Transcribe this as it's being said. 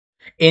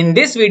In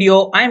this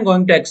video, I am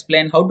going to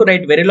explain how to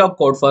write Verilog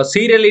code for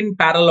serial in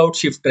parallel out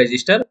shift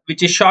register,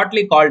 which is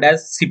shortly called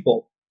as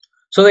SIPO.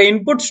 So the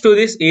inputs to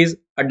this is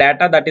a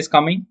data that is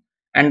coming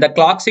and the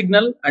clock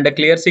signal and a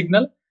clear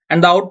signal,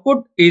 and the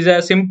output is a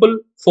simple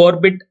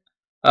 4-bit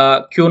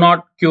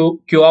Q0,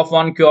 Q of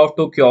 1, Q of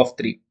 2, Q of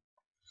 3.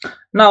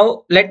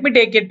 Now let me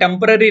take a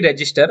temporary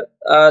register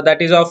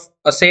that is of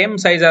a same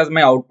size as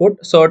my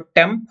output. So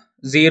temp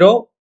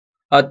 0,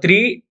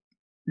 3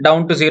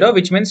 down to 0,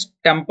 which means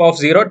temp of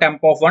 0,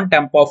 temp of 1,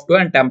 temp of 2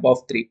 and temp of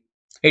 3.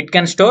 It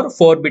can store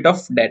 4-bit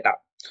of data.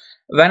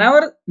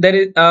 Whenever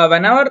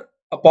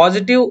a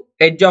positive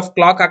edge of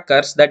clock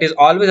occurs, that is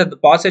always at the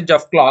passage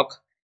of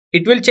clock,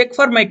 it will check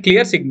for my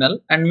clear signal,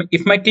 and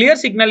if my clear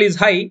signal is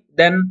high,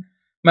 then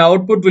my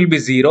output will be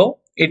 0.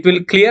 It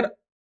will clear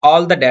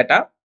all the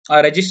data.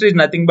 A register is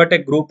nothing but a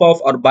group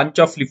of or bunch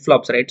of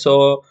flip-flops, right?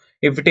 So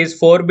if it is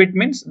 4-bit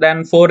means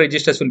then 4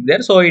 registers will be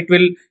there, so it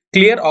will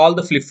clear all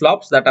the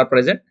flip-flops that are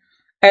present.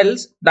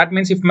 Else, that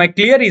means if my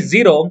clear is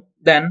 0,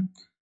 then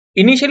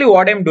initially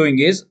what I'm doing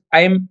is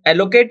I am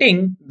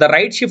allocating the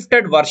right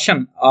shifted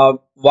version of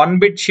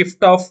 1-bit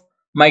shift of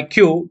my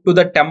queue to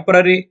the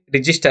temporary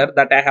register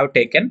that I have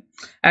taken,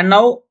 and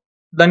now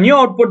the new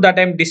output that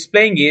I'm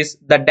displaying is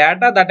the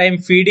data that I'm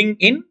feeding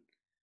in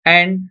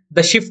and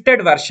the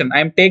shifted version.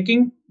 I'm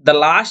taking the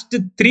last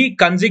 3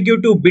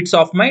 consecutive bits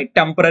of my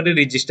temporary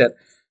register.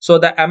 So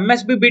the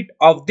MSB bit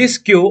of this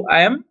queue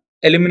I am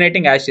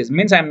eliminating as is,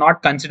 means I am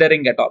not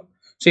considering at all.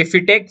 So if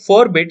you take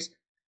 4 bits,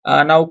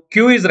 now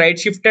Q is right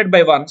shifted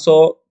by 1.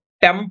 So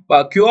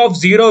Q of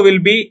 0 will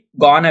be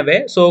gone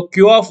away. So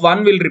Q of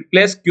 1 will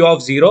replace Q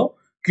of 0.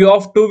 Q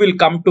of 2 will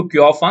come to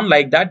Q of 1,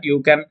 like that.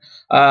 You can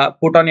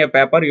put on your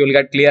paper, you will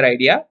get clear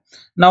idea.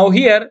 Now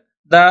here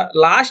the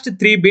last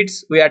 3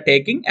 bits we are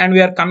taking and we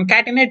are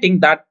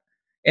concatenating that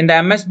in the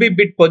MSB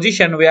bit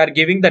position. We are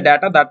giving the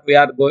data that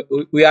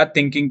we are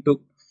thinking to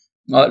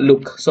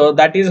look. So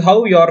that is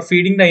how you are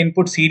feeding the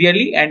input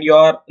serially and you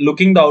are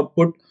looking the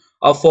output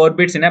of 4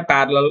 bits in a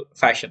parallel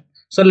fashion.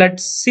 So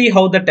let's see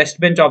how the test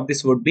bench of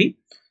this would be.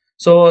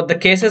 So the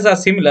cases are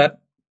similar.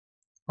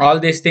 All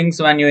these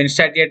things, when you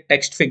instantiate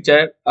text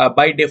fixture,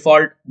 by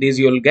default these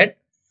you will get.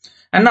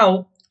 And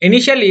now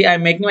initially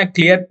I'm making my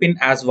clear pin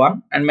as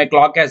 1 and my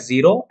clock as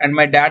 0 and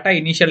my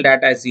initial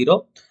data is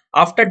 0.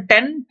 After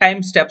 10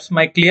 time steps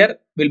my clear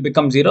will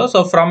become 0.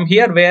 So from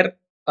here where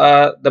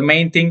the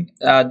main thing,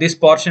 this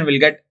portion will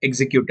get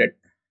executed.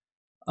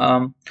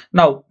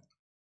 Now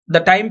the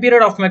time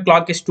period of my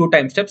clock is 2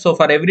 time steps. So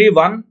for every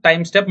 1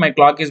 time step my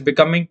clock is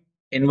becoming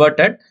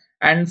inverted,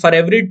 and for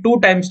every 2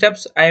 time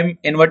steps I am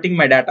inverting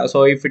my data.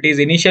 So if it is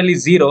initially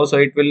 0, so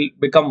it will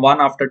become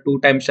 1 after 2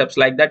 time steps,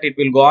 like that it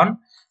will go on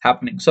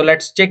happening. So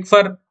let's check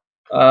for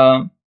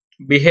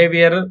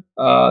behavior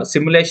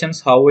simulations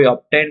how we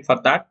obtain for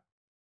that.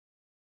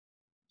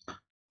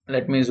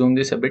 Let me zoom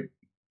this a bit.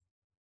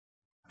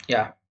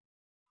 Yeah,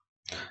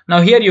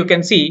 now here you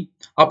can see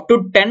up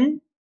to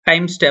 10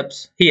 time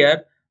steps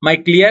here my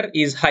clear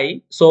is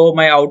high, so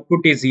my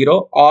output is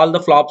 0. All the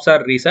flops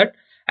are reset,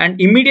 and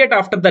immediate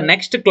after the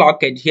next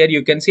clock edge, here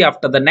you can see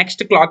after the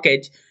next clock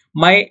edge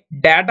my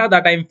data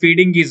that I'm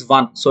feeding is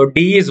 1. So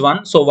D is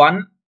 1, so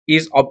 1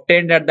 is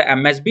obtained at the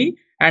MSB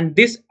and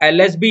this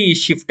LSB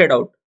is shifted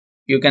out.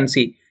 You can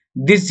see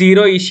this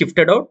 0 is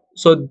shifted out,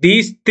 so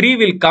these 3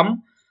 will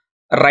come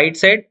right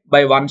side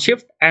by 1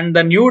 shift, and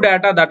the new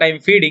data that I'm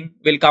feeding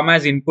will come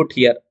as input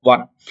here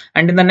 1,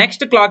 and in the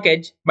next clock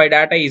edge my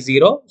data is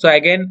 0. So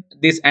again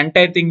this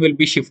entire thing will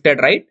be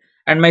shifted right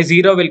and my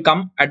 0 will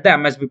come at the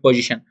MSB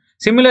position.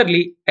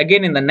 Similarly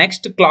again in the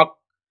next clock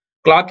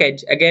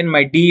edge again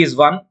my D is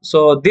 1.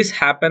 So this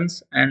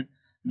happens, and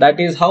that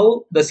is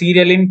how the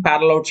serial in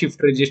parallel out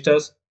shift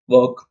registers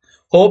work.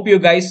 Hope you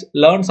guys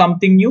learned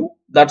something new.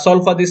 That's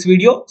all for this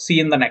video. See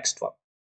you in the next one.